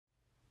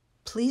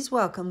Please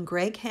welcome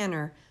Greg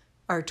Hanner,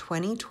 our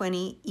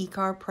 2020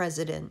 ECAR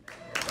President.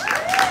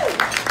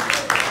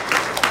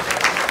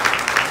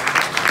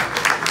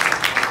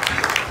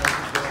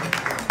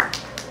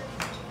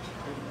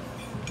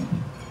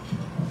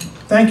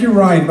 Thank you,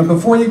 Ryan, but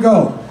before you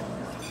go,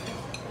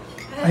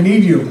 I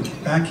need you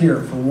back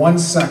here for 1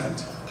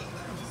 second.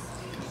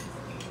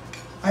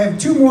 I have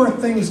two more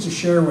things to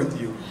share with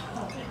you,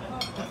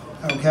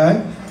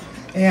 okay?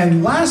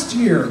 And last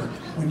year,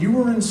 when you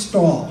were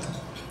installed,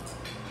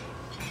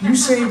 you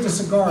saved a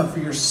cigar for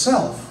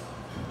yourself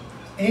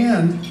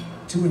and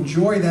to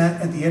enjoy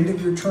that at the end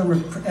of your term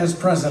as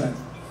president.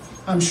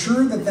 I'm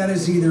sure that that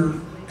is either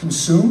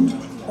consumed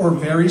or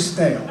very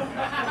stale,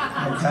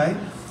 okay?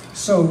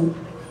 So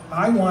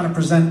I want to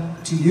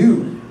present to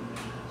you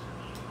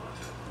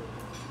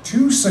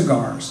 2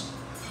 cigars,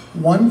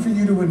 one for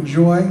you to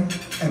enjoy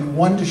and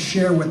one to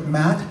share with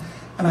Matt.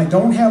 And I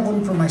don't have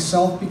one for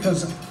myself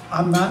because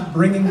I'm not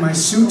bringing my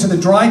suit to the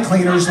dry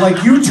cleaners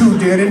like you two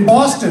did in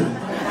Boston.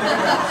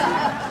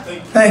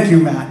 Thank you,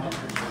 Matt.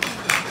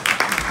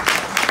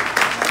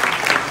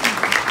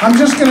 I'm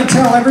just going to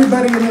tell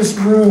everybody in this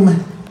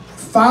room,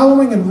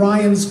 following in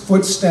Ryan's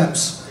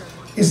footsteps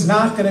is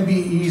not going to be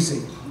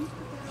easy.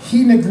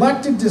 He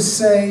neglected to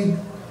say,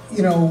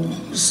 you know,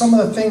 some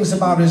of the things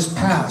about his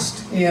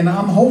past, and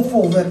I'm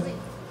hopeful that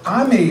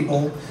I'm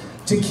able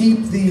to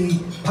keep the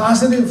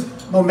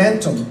positive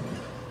momentum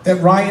that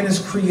Ryan has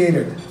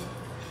created.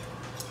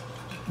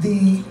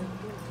 The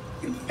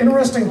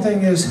interesting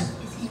thing is,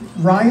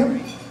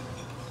 Ryan,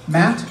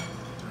 Matt,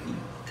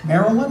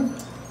 Marilyn,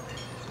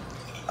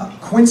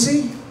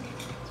 Quincy,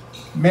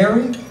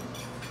 Mary,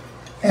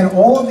 and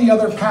all of the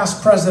other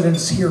past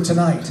presidents here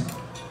tonight,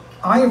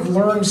 I have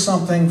learned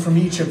something from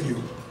each of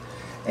you.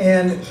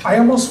 And I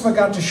almost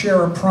forgot to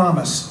share a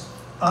promise.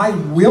 I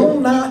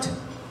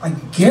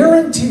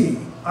guarantee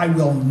I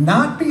will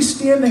not be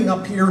standing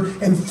up here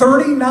in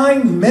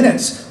 39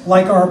 minutes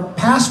like our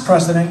past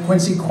president,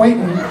 Quincy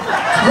Clayton.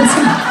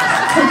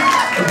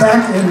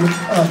 Back in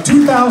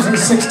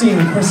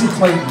 2016, Quincy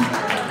Clayton.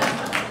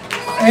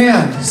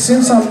 And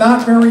since I'm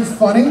not very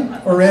funny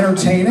or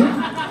entertaining,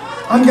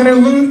 I'm going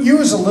to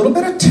use a little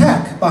bit of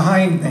tech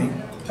behind me,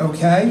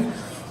 okay?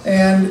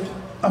 And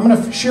I'm going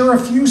to share a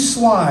few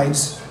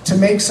slides to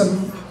make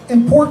some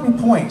important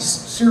points,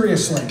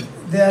 seriously.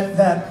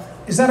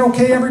 Is that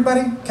okay,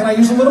 everybody? Can I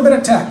use a little bit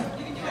of tech?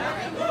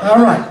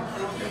 All right.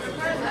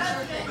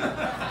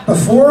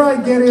 Before I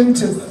get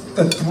into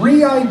the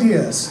 3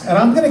 ideas, and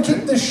I'm going to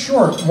keep this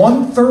short,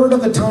 1/3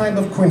 of the time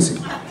of Quincy,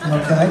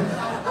 okay?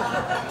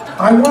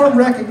 I want to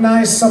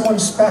recognize someone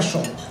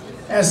special.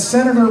 As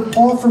Senator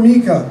Paul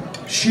Formica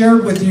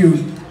shared with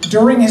you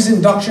during his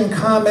induction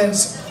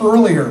comments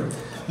earlier,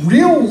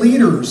 real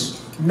leaders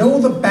know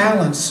the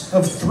balance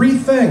of 3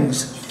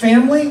 things: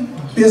 family,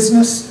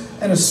 business,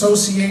 and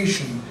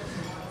association.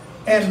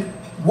 And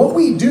what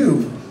we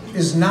do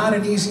is not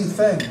an easy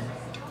thing.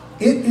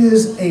 It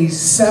is a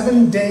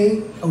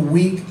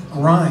 7-day-a-week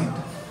grind.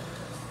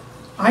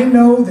 I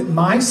know that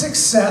my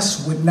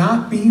success would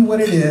not be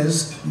what it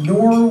is,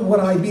 nor would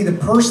I be the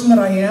person that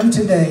I am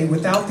today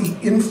without the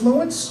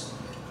influence,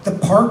 the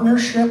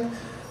partnership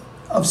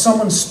of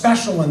someone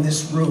special in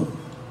this room.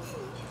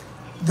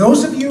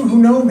 Those of you who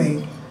know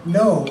me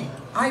know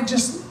I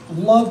just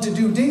love to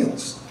do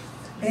deals.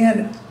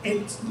 And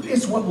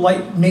it's what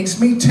makes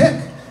me tick.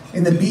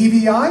 In the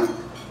BVI,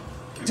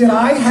 did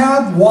I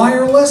have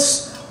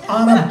wireless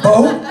on a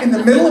boat in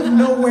the middle of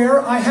nowhere?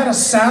 I had a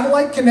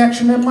satellite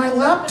connection in my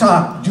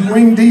laptop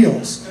doing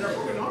deals.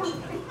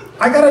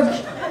 I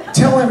gotta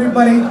tell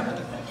everybody,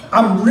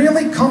 I'm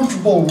really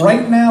comfortable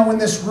right now in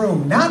this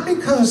room, not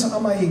because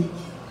I'm a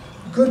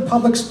good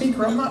public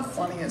speaker. I'm not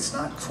funny, it's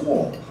not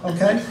cool,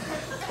 okay?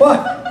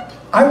 But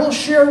I will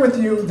share with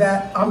you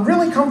that I'm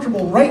really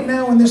comfortable right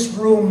now in this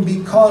room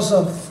because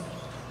of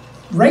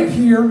right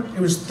here.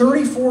 It was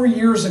 34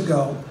 years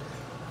ago,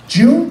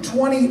 June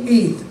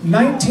 28th,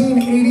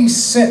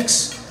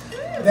 1986,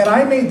 that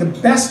I made the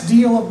best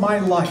deal of my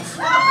life.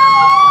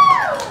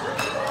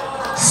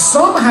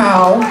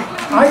 Somehow,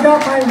 I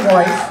got my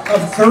wife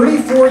of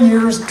 34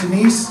 years,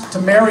 Denise,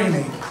 to marry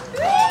me.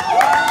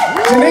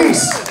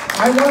 Denise,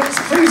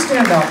 please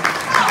stand up.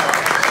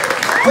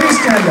 Please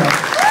stand up.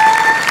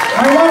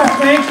 I want to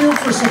thank you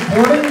for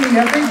supporting me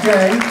every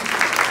day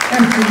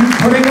and for you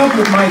putting up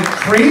with my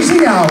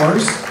crazy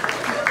hours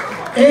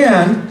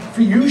and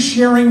for you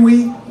sharing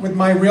me with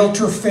my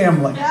realtor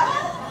family.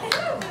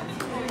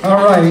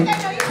 All right.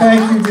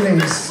 Thank you,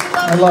 Denise.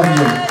 I love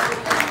you.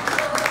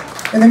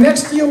 In the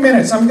next few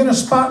minutes, I'm going to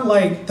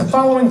spotlight the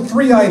following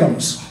 3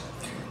 items.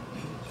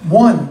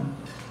 1,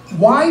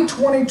 why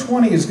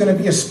 2020 is going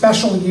to be a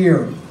special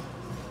year.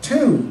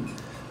 2,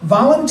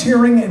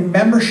 volunteering and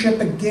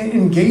membership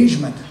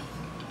engagement.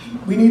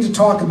 We need to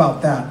talk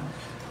about that.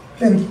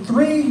 And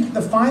 3,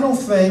 the final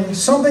thing,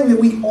 something that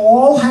we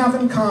all have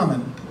in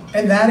common,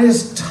 and that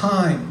is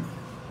time.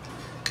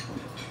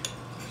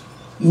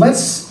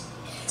 Let's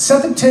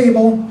set the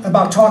table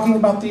about talking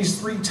about these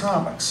 3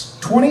 topics.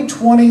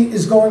 2020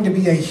 is going to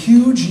be a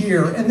huge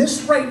year, and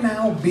this right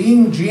now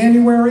being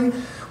January,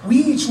 we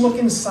each look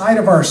inside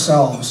of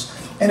ourselves,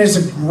 and it's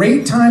a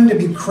great time to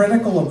be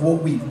critical of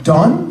what we've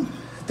done,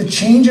 the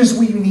changes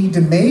we need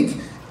to make,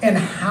 and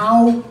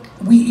how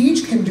we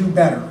each can do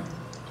better.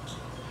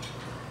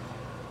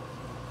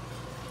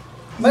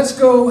 Let's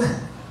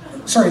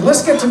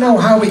get to know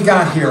how we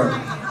got here,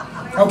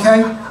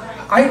 okay?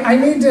 I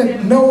need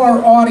to know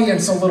our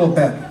audience a little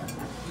bit.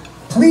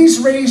 Please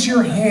raise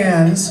your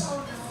hands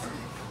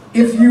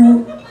if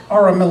you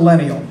are a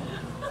millennial.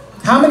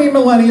 How many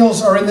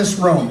millennials are in this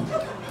room?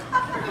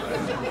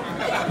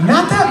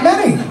 Not that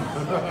many.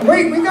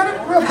 Wait, we got it?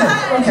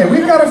 Okay,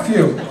 we've got a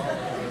few.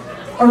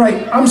 All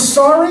right, I'm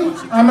sorry.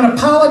 I'm going to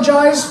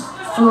apologize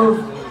for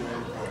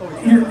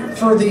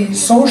the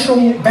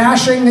social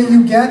bashing that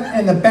you get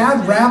and the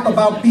bad rap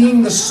about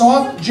being the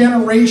soft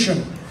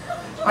generation.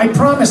 I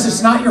promise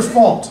it's not your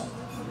fault.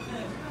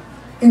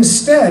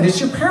 Instead, it's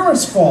your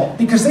parents' fault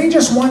because they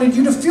just wanted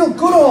you to feel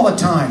good all the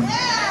time.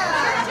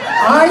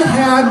 I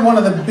had one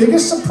of the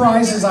biggest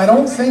surprises. I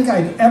don't think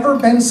I've ever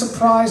been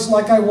surprised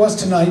like I was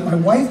tonight. My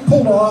wife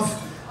pulled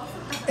off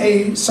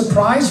a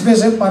surprise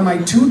visit by my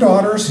 2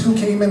 daughters who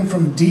came in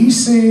from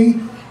DC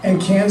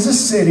and Kansas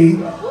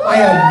City. I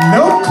had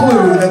no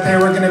clue that they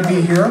were going to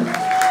be here.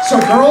 So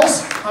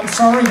girls, I'm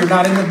sorry, you're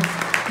not in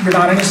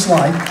a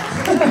slide.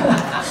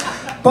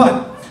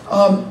 But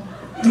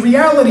the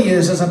reality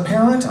is, as a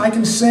parent, I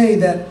can say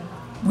that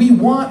we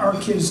want our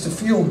kids to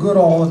feel good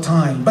all the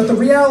time. But the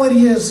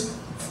reality is,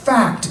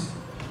 fact,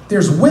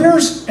 there's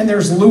winners and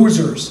there's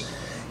losers.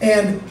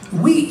 And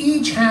we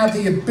each have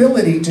the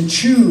ability to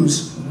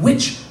choose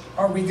which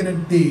are we going to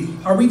be.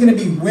 Are we going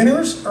to be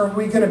winners or are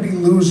we going to be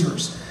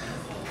losers?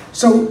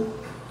 So,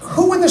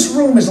 who in this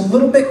room is a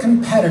little bit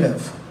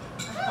competitive?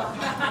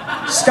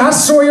 Scott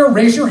Sawyer,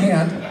 raise your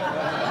hand.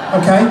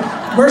 Okay.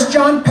 Where's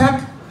John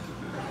Peck?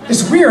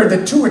 It's weird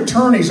that 2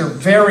 attorneys are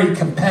very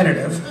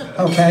competitive.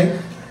 Okay.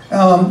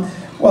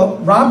 Well,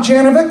 Rob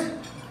Janovic,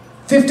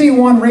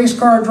 51 race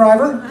car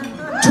driver,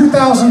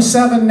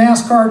 2007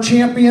 NASCAR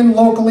champion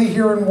locally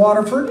here in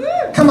Waterford.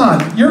 Come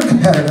on, you're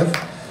competitive.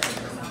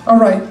 All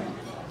right.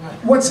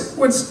 What's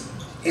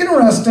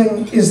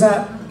interesting is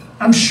that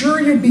I'm sure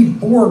you'd be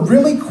bored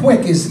really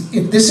quick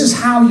if this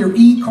is how your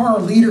e-car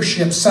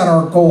leadership set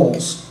our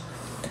goals.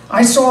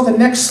 I saw the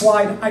next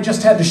slide. I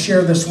just had to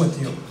share this with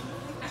you.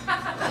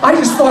 I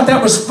just thought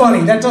that was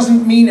funny. That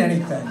doesn't mean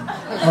anything,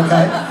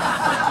 okay?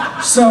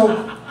 So,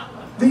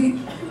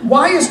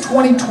 why is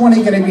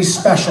 2020 going to be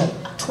special?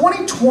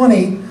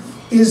 2020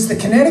 is the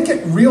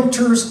Connecticut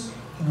Realtors'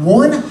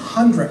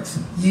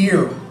 100th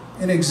year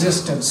in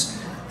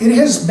existence. It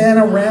has been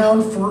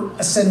around for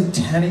a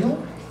centennial,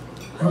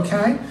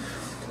 okay?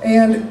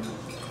 And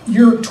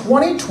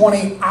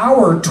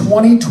our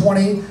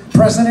 2020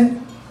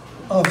 president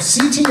of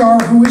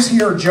CTR, who is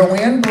here,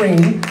 Joanne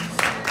Breen,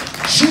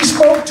 she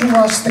spoke to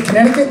us, the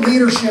Connecticut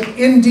leadership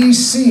in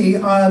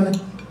DC on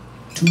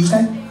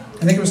Tuesday.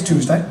 I think it was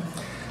Tuesday.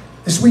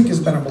 This week has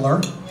been a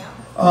blur.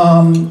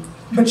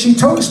 But she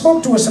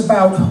spoke to us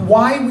about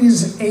why we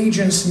as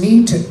agents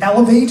need to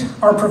elevate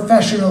our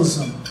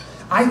professionalism.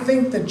 I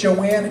think that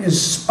Joanne is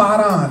spot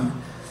on,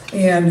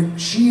 and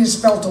she has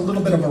felt a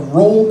little bit of a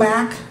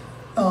rollback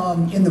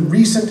in the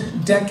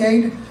recent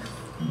decade.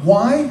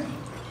 Why?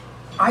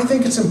 I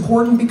think it's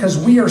important because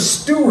we are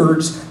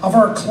stewards of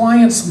our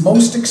client's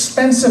most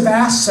expensive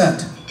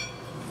asset.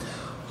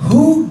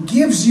 Who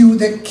gives you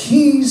the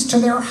keys to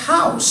their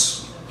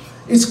house?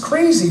 It's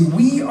crazy.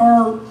 We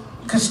are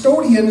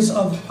custodians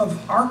of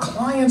our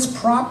client's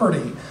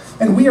property.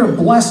 And we are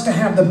blessed to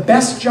have the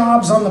best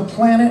jobs on the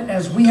planet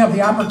as we have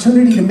the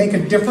opportunity to make a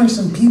difference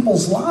in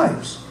people's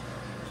lives.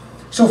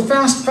 So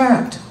fast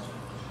fact,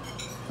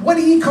 what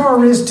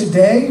e-car is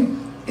today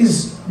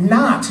is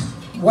not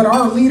what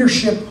our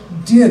leadership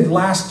did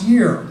last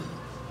year.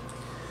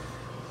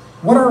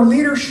 What our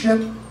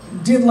leadership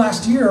did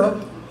last year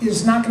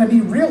is not going to be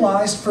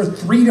realized for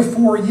 3 to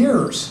 4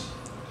 years.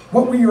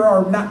 What we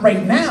are not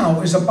right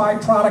now is a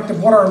byproduct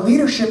of what our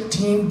leadership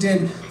team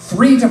did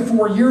 3 to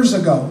 4 years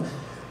ago.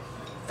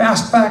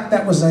 Fast fact,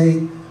 that was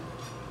a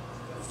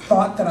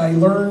thought that I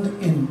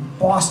learned in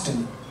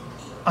Boston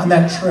on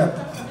that trip.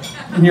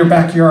 In your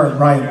backyard,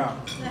 right? Yeah.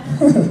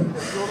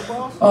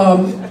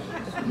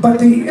 But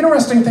the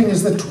interesting thing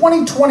is the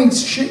 2020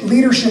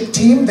 leadership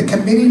team, the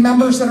committee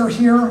members that are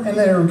here and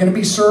that are going to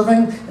be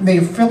serving, and the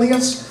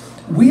affiliates,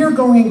 we are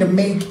going to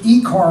make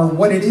e-car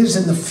what it is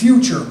in the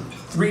future,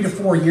 3 to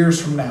 4 years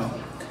from now.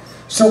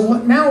 So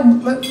now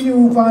let me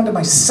move on to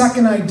my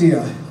second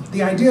idea,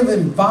 the idea of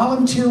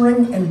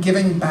volunteering and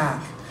giving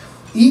back.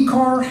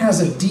 e-car has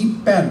a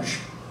deep bench,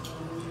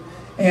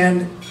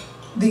 and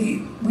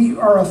we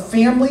are a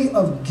family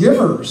of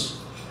givers.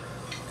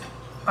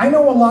 I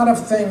know a lot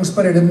of things,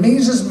 but it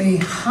amazes me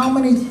how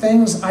many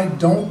things I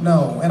don't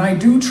know, and I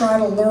do try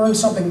to learn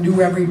something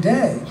new every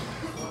day.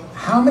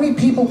 How many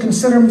people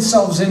consider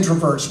themselves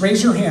introverts?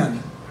 Raise your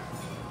hand.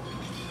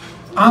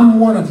 I'm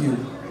one of you.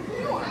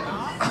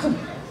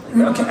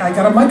 Okay, I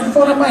got a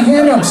microphone in my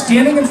hand, I'm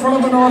standing in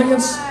front of an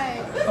audience.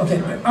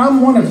 Okay,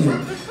 I'm one of you.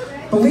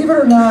 Believe it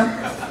or not,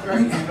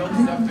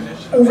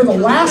 over the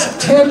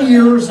last 10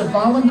 years of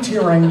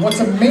volunteering,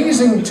 what's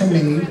amazing to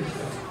me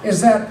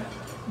is that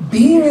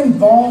being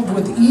involved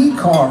with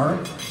E-Car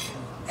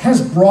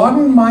has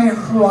broadened my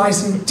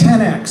horizon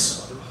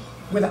 10x,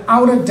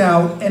 without a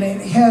doubt, and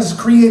it has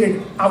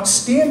created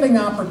outstanding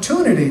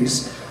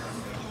opportunities.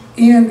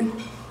 And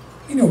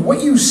you know,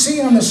 what you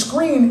see on the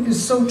screen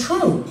is so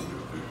true.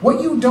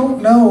 What you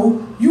don't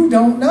know, you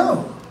don't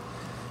know.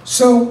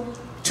 So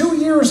 2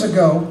 years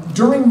ago,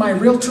 during my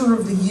Realtor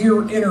of the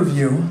Year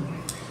interview,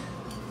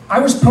 I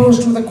was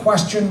posed with a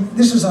question.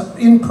 This is an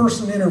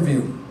in-person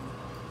interview.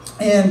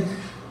 And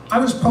I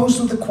was posed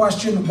with the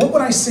question, what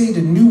would I say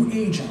to new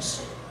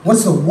agents?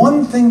 What's the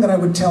one thing that I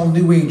would tell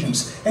new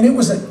agents? And it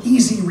was an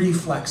easy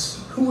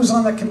reflex. Who was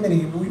on that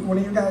committee? One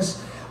of you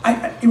guys?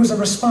 It was a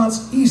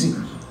response, easy.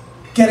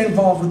 Get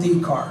involved with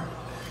E-Car.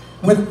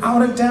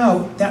 Without a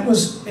doubt, that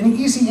was an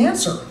easy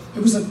answer.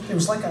 It was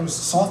like a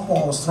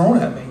softball was thrown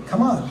at me.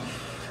 Come on.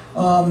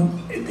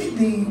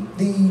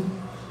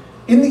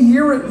 In the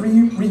year at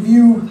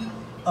review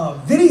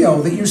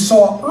video that you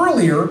saw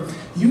earlier,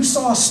 you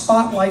saw a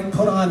spotlight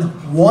put on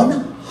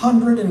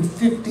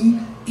 150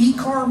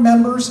 E-Car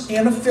members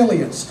and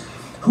affiliates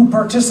who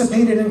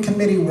participated in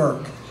committee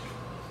work.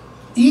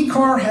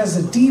 E-Car has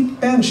a deep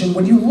bench, and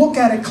when you look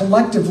at it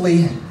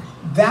collectively,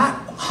 that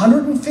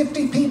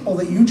 150 people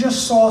that you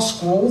just saw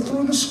scroll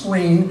through the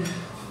screen,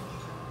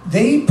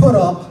 they put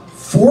up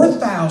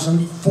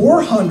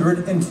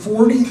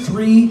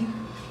 4,443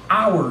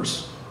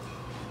 hours.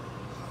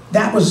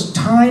 That was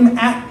time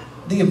at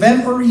the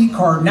event or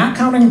E-Car, not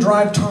counting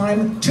drive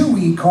time to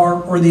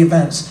E-Car or the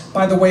events.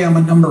 By the way, I'm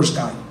a numbers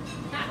guy.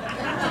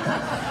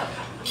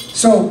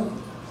 So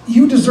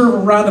you deserve a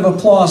round of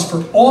applause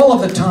for all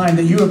of the time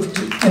that you have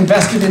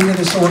invested into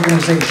this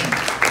organization.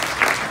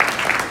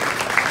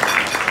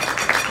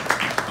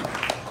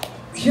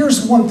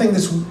 Here's one thing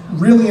that's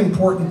really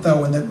important,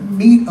 though, in the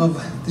meat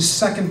of the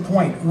second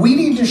point. We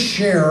need to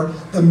share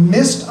the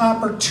missed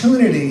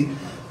opportunity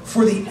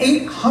for the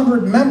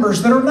 800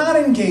 members that are not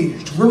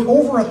engaged. We're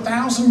over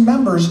 1,000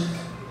 members.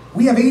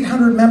 We have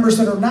 800 members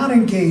that are not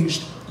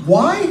engaged.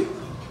 Why?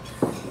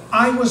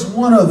 I was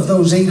one of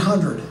those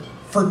 800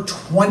 for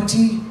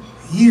 20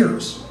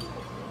 years.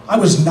 I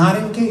was not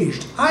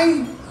engaged.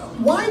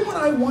 Why would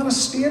I want to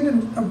stand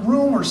in a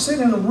room or sit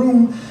in a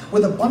room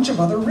with a bunch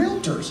of other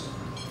realtors?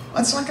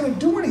 That's not going to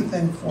do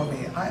anything for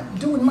me. I'm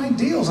doing my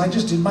deals. I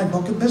just did my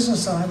book of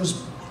business, and I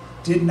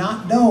did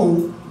not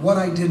know what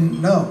I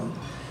didn't know.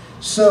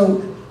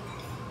 So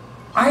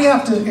I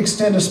have to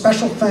extend a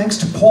special thanks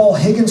to Paul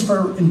Higgins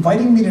for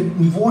inviting me to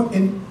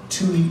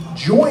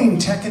join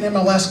Tech and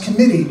MLS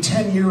Committee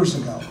 10 years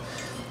ago.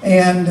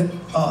 And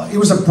it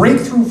was a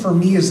breakthrough for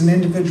me as an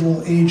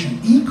individual agent.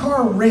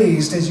 E-Car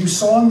raised, as you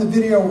saw in the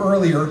video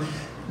earlier,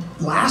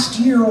 last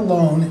year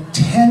alone,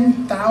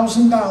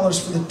 $10,000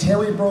 for the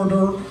Terry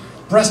Brodeur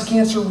breast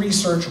cancer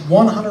research.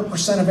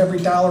 100% of every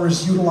dollar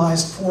is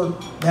utilized for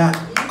that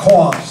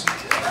cause.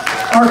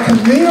 Our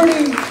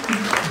community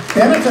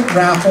benefit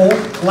raffle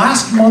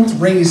last month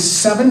raised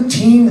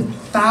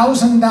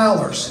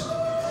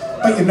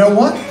 $17,000. But you know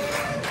what?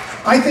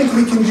 I think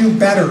we can do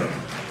better.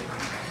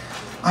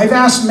 I've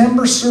asked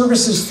member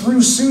services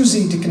through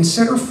Susie to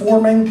consider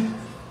forming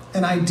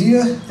an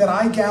idea that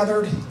I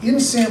gathered in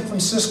San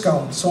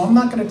Francisco. So I'm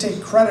not going to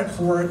take credit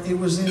for it. It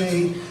was in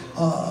a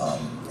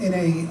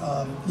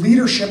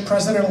leadership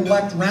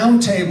president-elect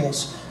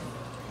roundtables.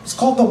 It's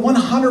called the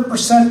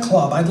 100%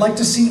 Club. I'd like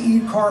to see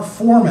E-Car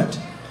form it.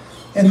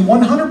 And the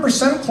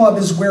 100% Club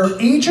is where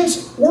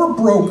agents or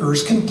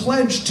brokers can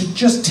pledge to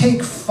just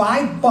take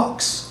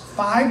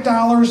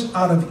 $5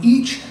 out of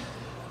each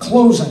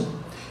closing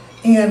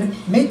and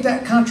make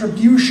that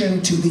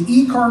contribution to the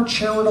E-Car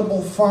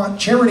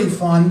charity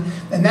fund,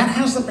 and that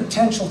has the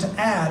potential to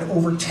add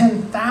over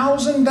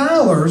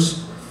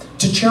 $10,000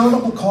 to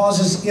charitable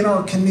causes in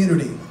our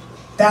community.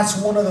 That's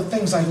one of the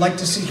things I'd like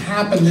to see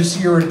happen this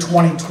year in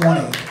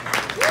 2020.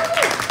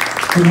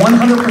 The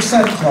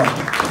 100% Club.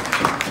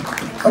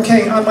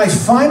 Okay, on my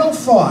final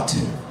thought,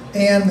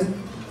 and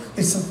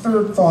it's the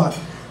third thought,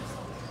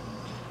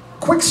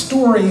 quick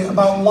story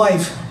about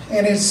life,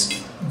 and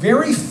it's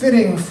very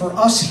fitting for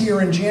us here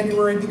in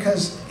January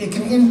because it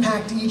can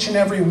impact each and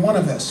every one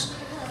of us.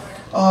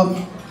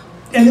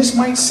 And this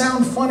might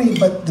sound funny,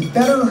 but the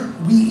better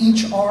we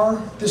each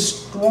are, the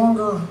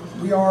stronger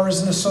we are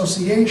as an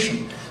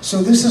association.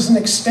 So this is an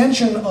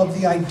extension of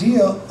the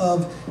idea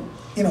of,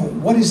 you know,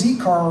 what is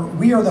E-Car?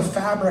 We are the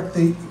fabric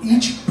that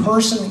each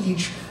person,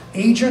 each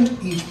agent,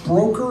 each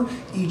broker,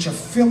 each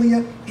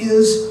affiliate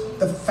is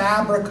the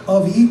fabric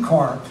of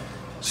E-Car.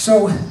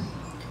 So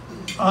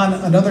on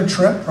another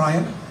trip,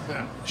 Brian,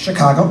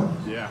 Chicago,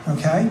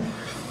 okay,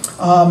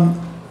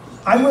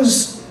 I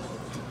was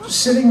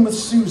sitting with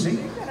Susie,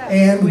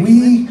 and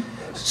we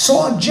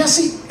saw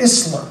Jesse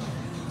Isler,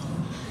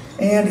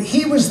 and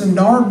he was the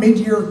NAR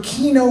mid-year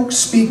keynote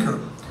speaker.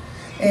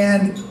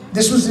 And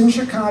This was in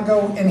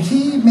Chicago, and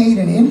he made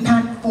an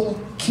impactful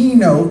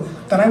keynote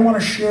that I want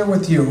to share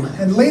with you.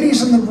 And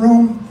ladies in the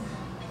room,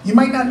 you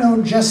might not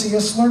know Jesse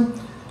Itzler,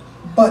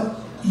 but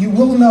you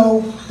will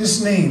know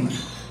this name,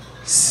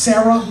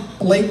 Sara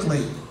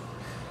Blakely.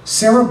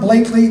 Sara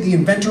Blakely, the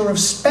inventor of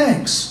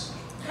Spanx.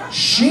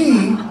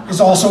 She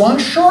is also on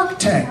Shark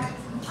Tank.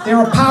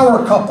 They're a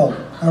power couple,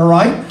 all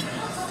right?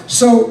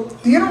 So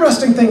the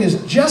interesting thing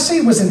is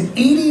Jesse was an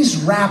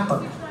 80s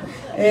rapper,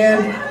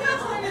 and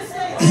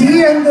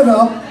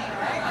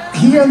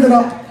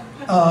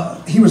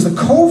he was the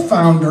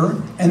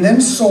co-founder and then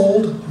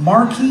sold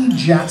Marquis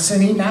Jets,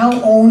 and he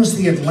now owns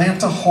the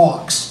Atlanta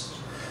Hawks.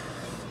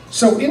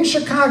 So in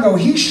Chicago,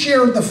 he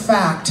shared the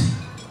fact,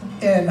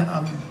 and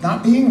I'm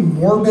not being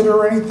morbid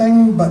or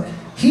anything, but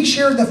he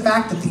shared the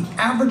fact that the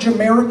average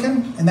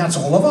American, and that's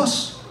all of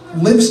us,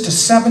 lives to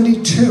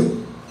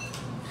 72.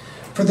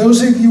 For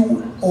those of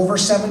you over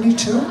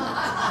 72,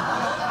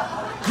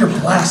 you're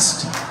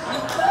blessed.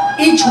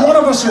 Each one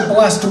of us are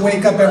blessed to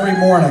wake up every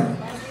morning.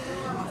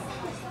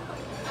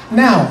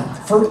 Now,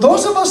 for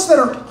those of us that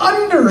are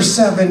under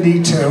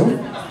 72,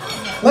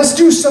 let's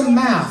do some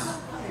math.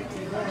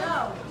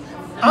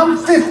 I'm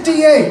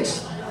 58.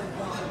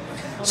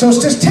 So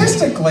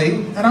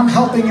statistically, and I'm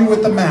helping you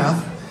with the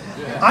math,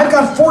 I've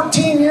got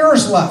 14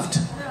 years left.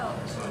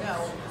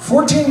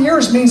 14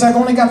 years means I've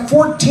only got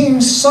 14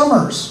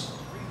 summers.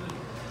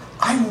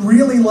 I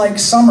really like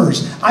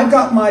summers. I've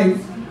got my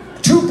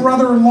 2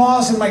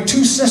 brother-in-laws and my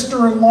 2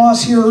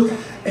 sister-in-laws here,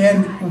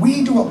 and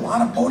we do a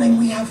lot of boating.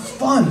 We have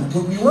fun.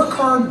 When we work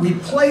hard, we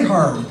play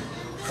hard.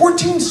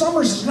 14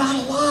 summers is not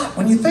a lot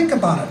when you think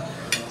about it.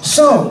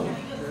 So,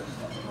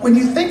 when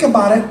you think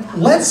about it,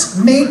 let's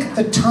make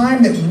the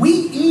time that we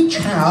each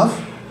have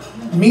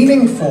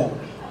meaningful.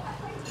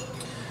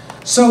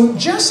 So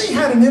Jesse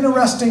had an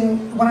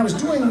interesting, when I was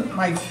doing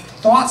my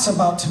thoughts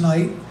about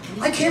tonight,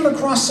 I came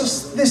across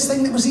this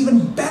thing that was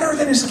even better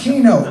than his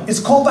keynote. It's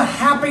called the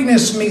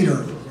happiness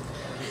meter.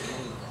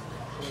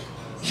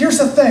 Here's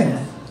the thing.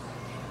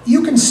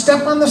 You can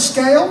step on the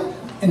scale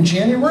in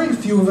January, a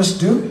few of us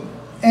do,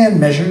 and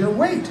measure your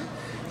weight.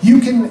 You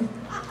can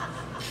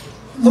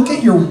look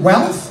at your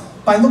wealth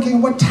by looking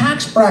at what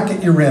tax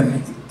bracket you're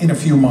in a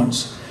few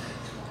months.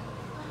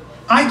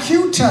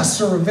 IQ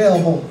tests are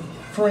available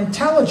for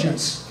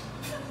intelligence.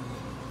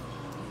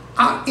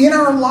 In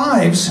our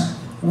lives,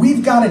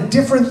 we've got a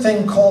different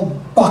thing called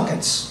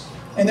buckets,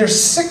 and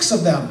there's 6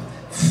 of them.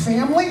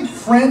 Family,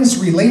 friends,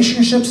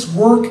 relationships,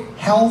 work,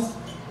 health,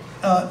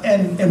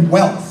 and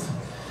wealth.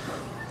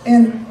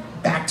 And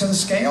back to the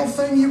scale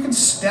thing, you can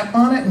step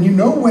on it and you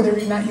know whether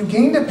or not you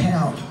gained a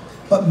pound.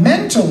 But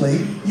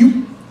mentally,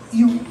 you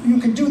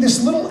can do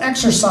this little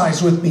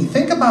exercise with me.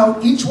 Think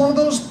about each one of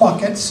those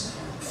buckets: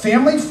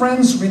 family,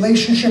 friends,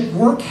 relationship,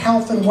 work,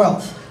 health, and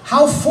wealth.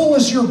 How full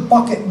is your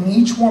bucket in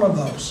each one of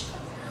those?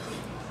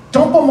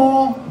 Dump them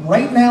all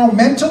right now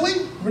mentally.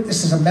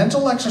 This is a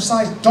mental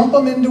exercise. Dump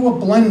them into a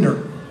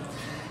blender.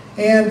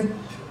 And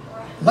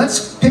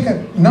let's pick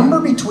a number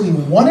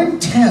between 1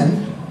 and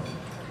 10.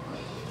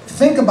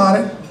 Think about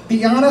it.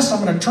 Be honest.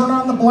 I'm going to turn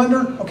on the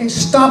blender. Okay,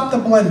 stop the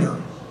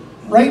blender.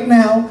 Right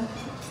now,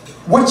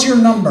 what's your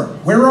number?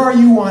 Where are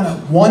you on a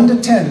 1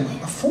 to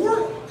 10? A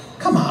 4?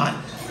 Come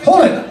on.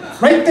 Hold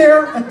it. Right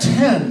there, a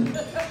 10.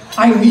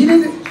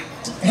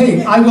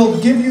 Hey, I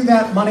will give you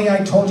that money I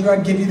told you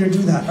I'd give you to do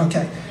that.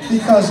 Okay.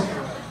 Because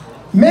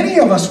many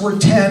of us were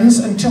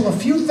 10s until a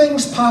few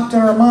things popped in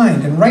our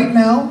mind. And right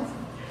now,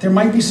 there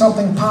might be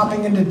something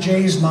popping into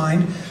Jay's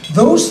mind.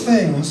 Those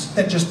things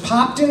that just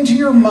popped into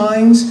your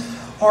minds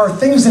are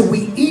things that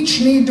we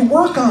each need to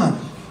work on.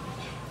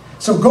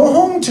 So go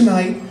home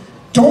tonight.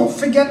 Don't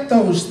forget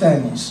those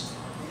things.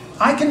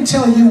 I can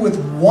tell you with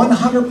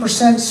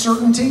 100%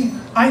 certainty,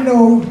 I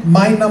know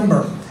my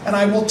number. And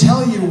I will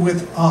tell you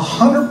with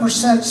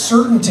 100%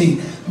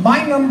 certainty,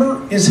 my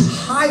number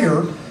is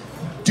higher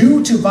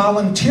due to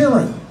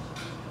volunteering.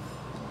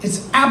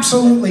 It's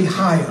absolutely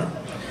higher.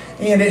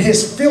 And it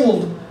has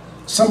filled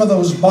some of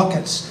those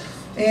buckets.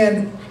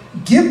 And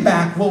Give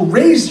Back will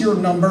raise your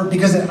number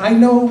because I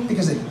know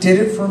because it did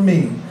it for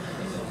me.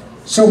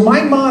 So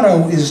my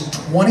motto is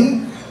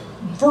 20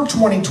 for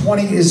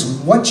 2020 is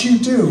what you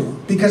do,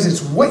 because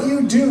it's what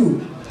you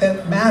do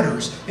that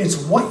matters.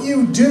 It's what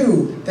you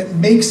do that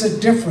makes a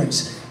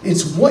difference.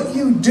 It's what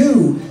you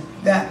do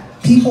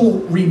that people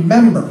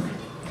remember.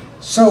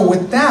 So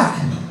with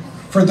that,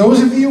 for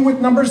those of you with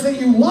numbers that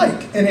you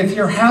like, and if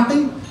you're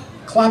happy,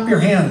 clap your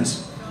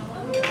hands.